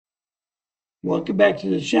Welcome back to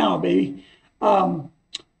the channel, baby. Um,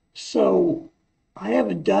 so I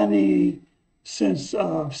haven't done any since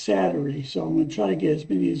Saturday, so I'm going to try to get as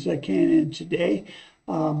many as I can in today.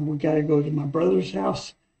 We got to go to my brother's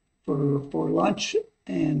house for lunch,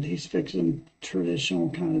 and he's fixing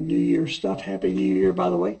traditional kind of New Year stuff. Happy New Year,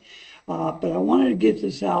 by the way. But I wanted to get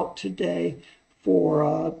this out today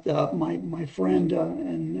for my friend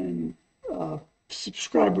and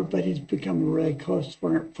subscriber, but he's become a really close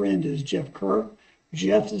friend, is Jeff Kerr.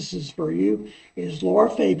 Jeff, this is for you. Is Lara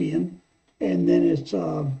Fabian, and then it's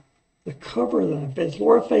the cover of that. It's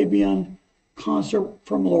Lara Fabian concert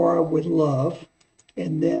from Laura with love,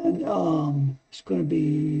 and then it's going to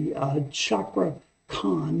be Cakra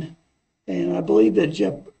Kahn, and I believe that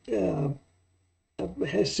Jeff uh,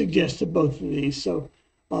 has suggested both of these. So,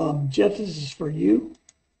 Jeff, this is for you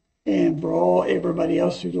and for all everybody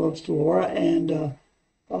else who loves Laura and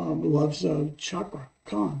loves Cakra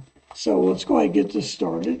Kahn. So let's go ahead and get this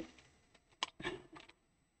started.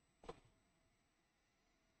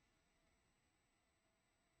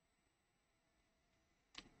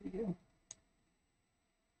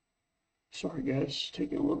 Sorry, guys, it's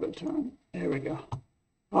taking a little bit of time. There we go.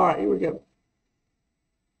 All right, here we go.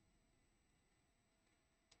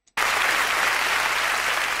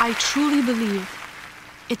 I truly believe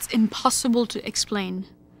it's impossible to explain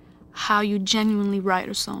how you genuinely write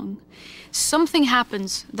a song. Something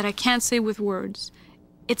happens that I can't say with words.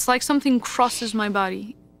 It's like something crosses my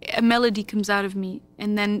body. A melody comes out of me,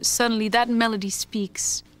 and then suddenly that melody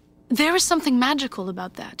speaks. There is something magical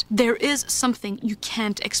about that. There is something you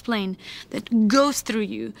can't explain that goes through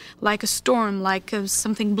you like a storm, like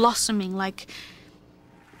something blossoming, like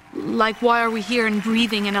why are we here and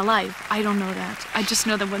breathing and alive? I don't know that. I just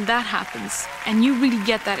know that when that happens and you really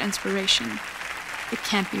get that inspiration, it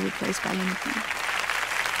can't be replaced by anything.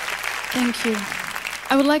 Thank you.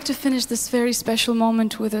 I would like to finish this very special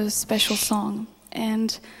moment with a special song.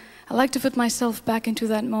 And I like to put myself back into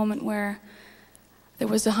that moment where there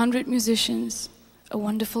was 100 musicians, a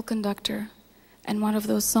wonderful conductor, and one of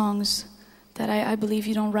those songs that I believe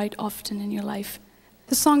you don't write often in your life.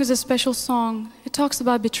 The song is a special song. It talks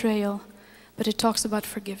about betrayal, but it talks about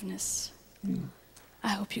forgiveness. I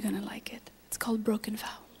hope you're gonna like it. It's called Broken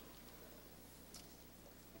Vow.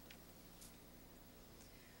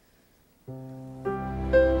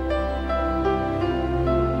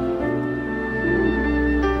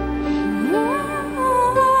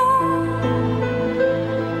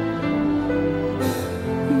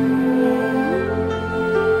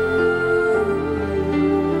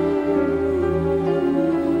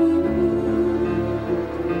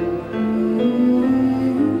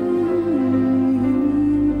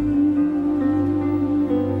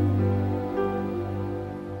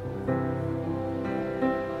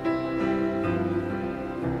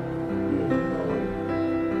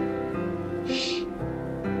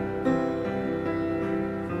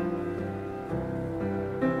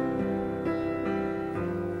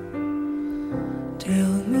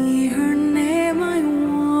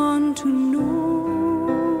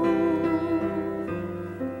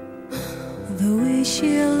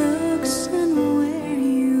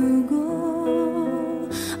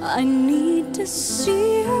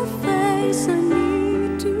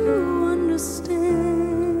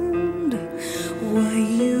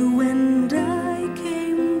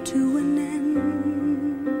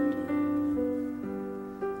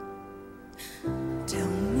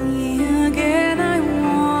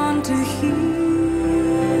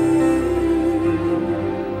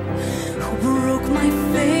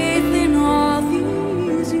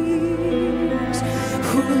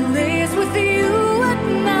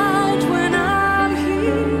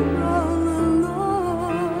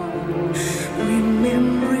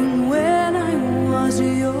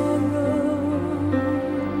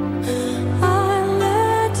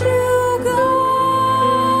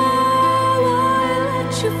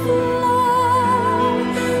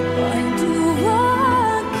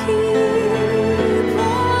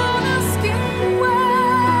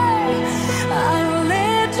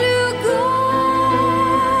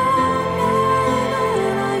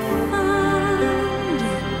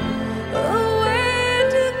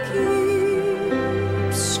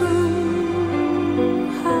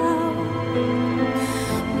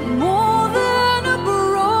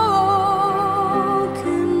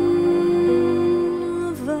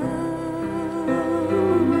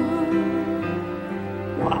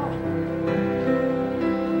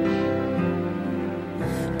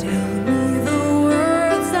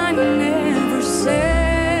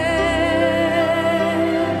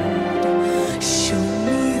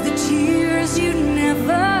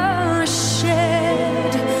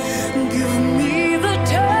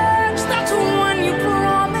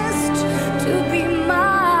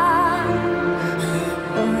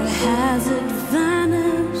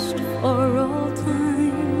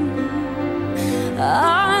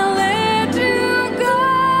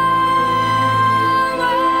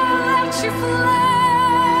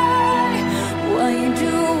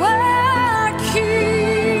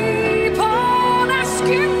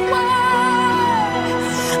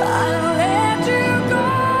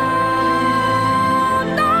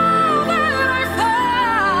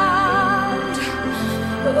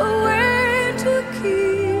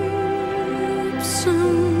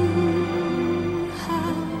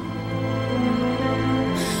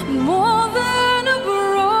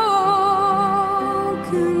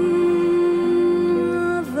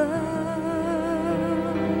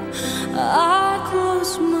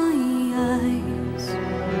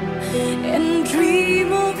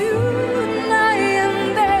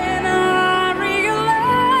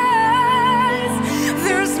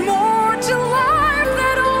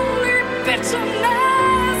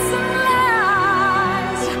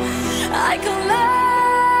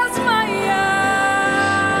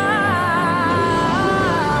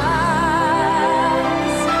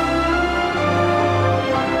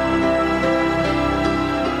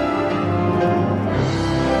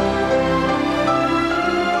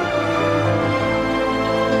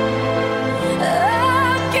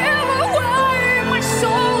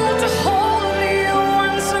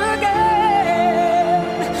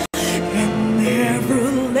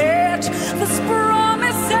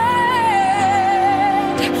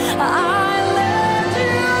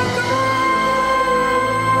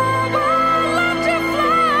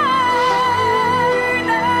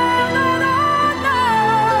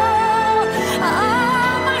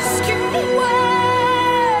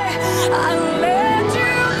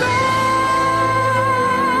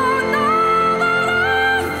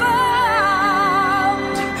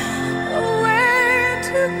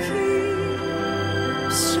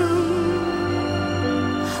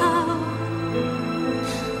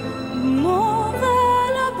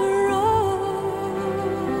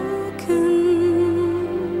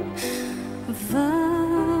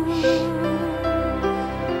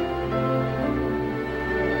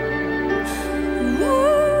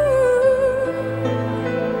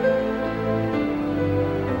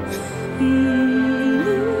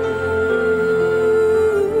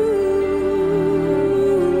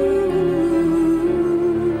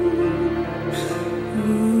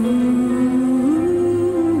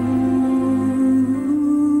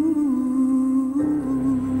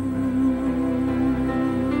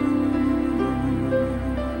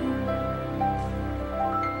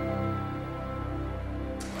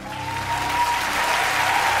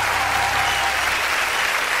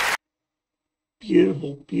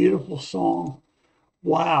 Beautiful, beautiful song.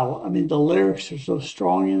 Wow. I mean, the lyrics are so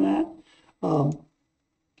strong in that.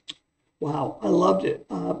 Wow. I loved it.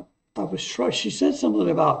 I was struck. She said something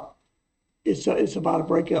about it's about a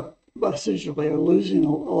breakup, essentially, or losing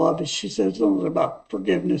a love. She said something about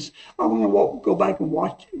forgiveness. I'm going to go back and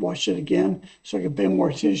watch it again so I can pay more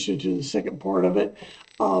attention to the second part of it.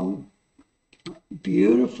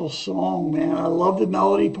 Beautiful song, man. I love the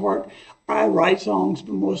melody part. I write songs,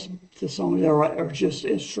 but most of the songs I write are just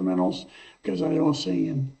instrumentals because I don't sing,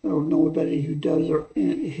 and I don't know anybody who does or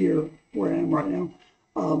here where I am right now.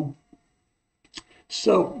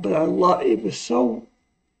 But I love it.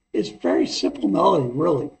 It's very simple melody,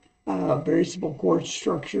 really. Very simple chord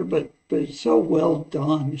structure, but it's so well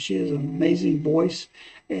done. She has an amazing voice,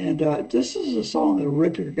 and this is a song that'll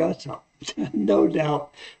rip your guts out, no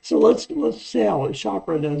doubt. So let's see how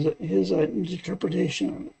Cakra does it, his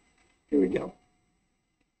interpretation of it. Here we go.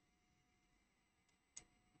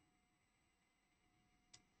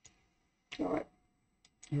 All right.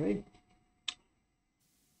 All right.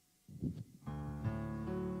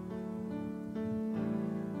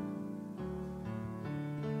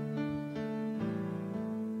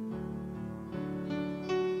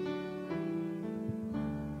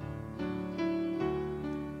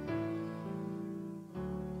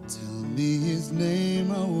 Tell me his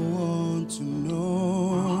name, I want to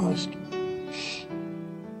know.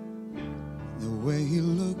 The way he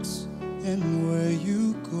looks and where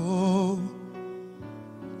you go.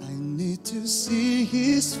 I need to see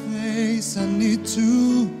his face, I need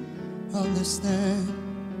to understand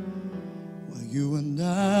why you and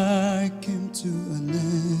I came to an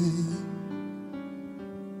end.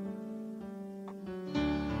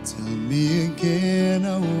 Tell me again,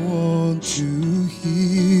 I want to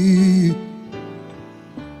hear who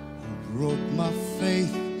broke my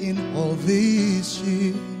faith in all these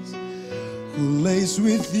years, who lays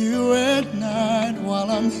with you at night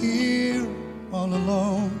while I'm here all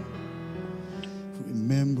alone,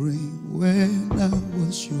 remembering when I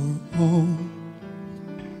was your home.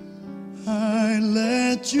 I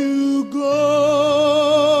let you go,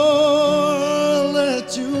 I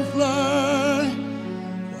let you fly.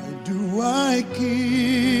 Why do I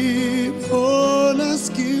keep on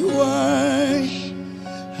asking why?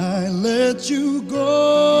 I let you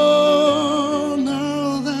go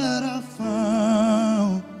now that I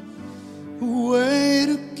found a way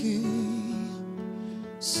to keep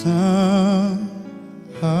somehow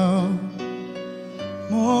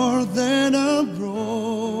more than a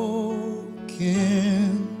broken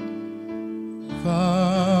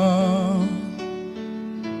vow.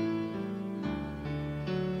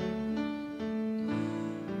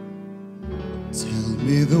 Tell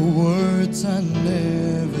me the words I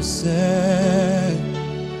never said.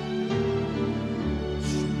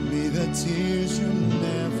 Show me the tears you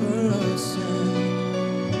never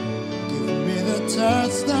shed. Give me the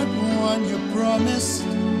touch, that one you promised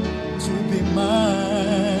to be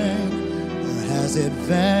mine. Or has it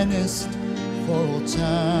vanished for all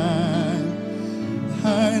time?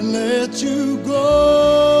 I let you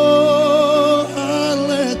go, I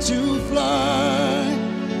let you fly.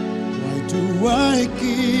 Why do I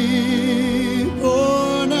keep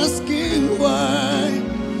on asking why?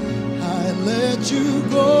 I let you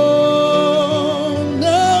go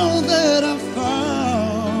now that I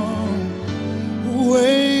found a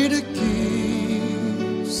way to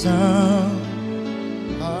keep somehow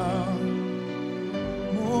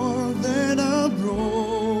more than a broken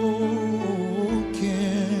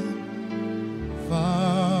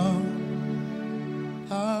vow.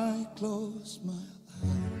 I close my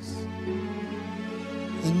eyes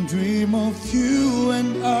and dream of you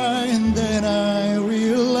and then I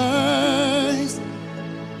realize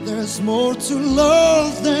there's more to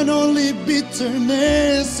love than only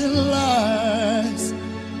bitterness and lies.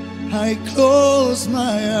 I close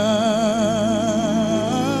my eyes.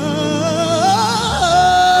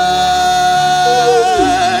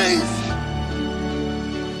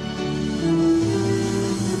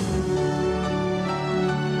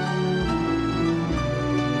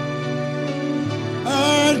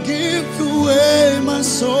 I'd give away my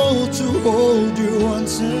soul to hold you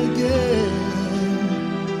once again,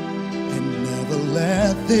 and never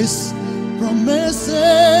let this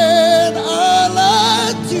promising I'll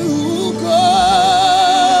let you go.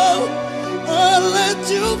 I'll let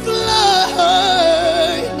you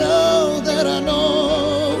fly. Now that I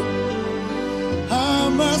know,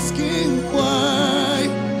 I'm asking why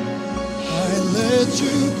I let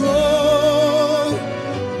you go.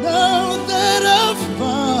 Now that I've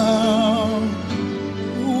found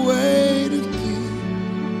a way to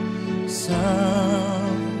keep somehow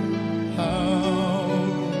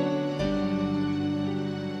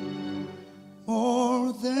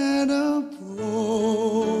more than a broken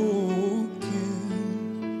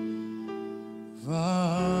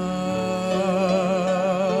vow.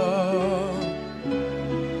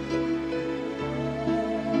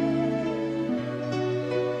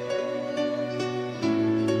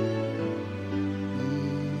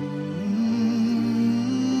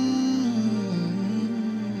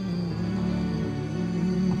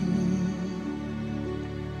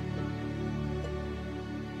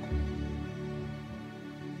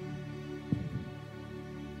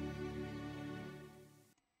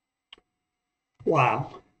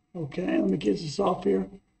 Wow. Okay, let me get this off here.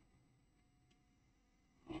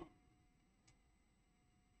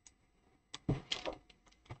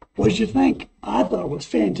 What did you think? I thought it was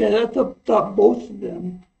fantastic. I thought both of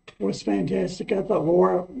them was fantastic. I thought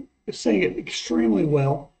Laura sang it extremely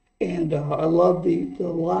well, and I love the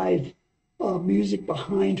live music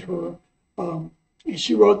behind her. And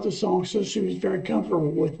she wrote the song, so she was very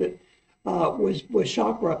comfortable with it. With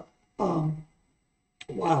Cakra,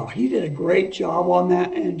 wow, he did a great job on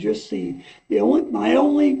that. And just my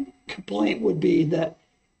only complaint would be that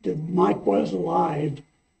the mic was live.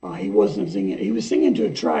 He wasn't singing. He was singing to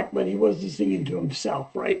a track, but he wasn't singing to himself,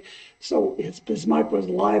 right? So his mic was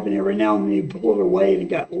live, and every now and then he pulled it away and it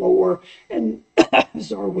got lower. And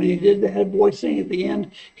sorry, when he did the head voicing at the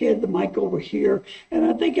end, he had the mic over here. And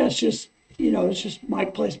I think that's just, it's just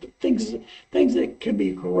mic placement, things that can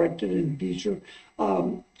be corrected in the future.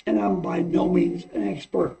 And I'm by no means an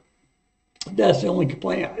expert. That's the only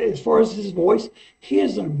complaint. As far as his voice, he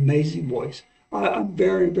has an amazing voice. I'm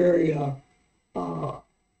very, very, I don't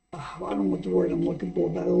know what the word I'm looking for,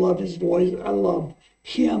 but I love his voice. I love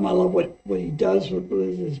him. I love what he does with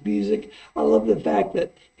his music. I love the fact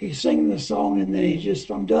that he's singing the song and then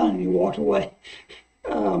I'm done, and he walked away.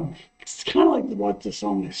 It's kind of like what the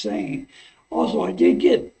song is saying. Also, I did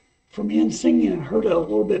get from him singing, I heard it a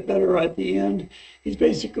little bit better at the end. He's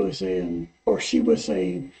basically saying, or she was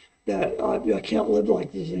saying, that I can't live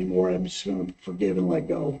like this anymore. I'm just going to forgive and let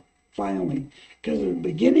go, finally. Because at the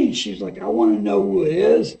beginning, she's like, I want to know who it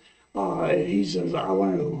is. He says, I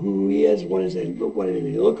want to know who he is. What did he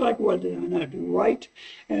look like? What did I not do right?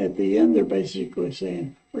 And at the end, they're basically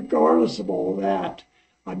saying, regardless of all that,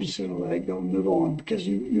 I'm just going to let it go and move on, because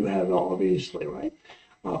you have it obviously, right?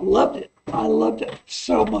 Loved it. I loved it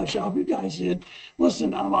so much. I hope you guys did.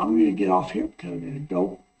 Listen, I'm going to get off here because I'm going to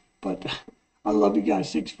go. But I love you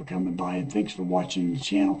guys. Thanks for coming by, and thanks for watching the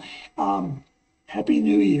channel. Happy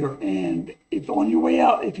New Year. And if on your way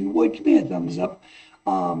out, if you would, give me a thumbs up.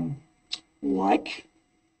 Like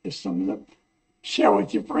this thumbs up. Share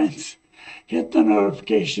with your friends. Hit the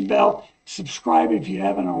notification bell. Subscribe if you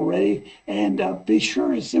haven't already. And be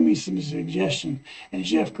sure to send me some suggestions. And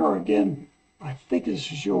Jeff Kerr, again, I think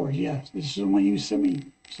this is yours. Yes, this is the one you sent me.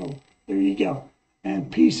 So there you go.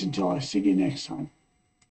 And peace until I see you next time.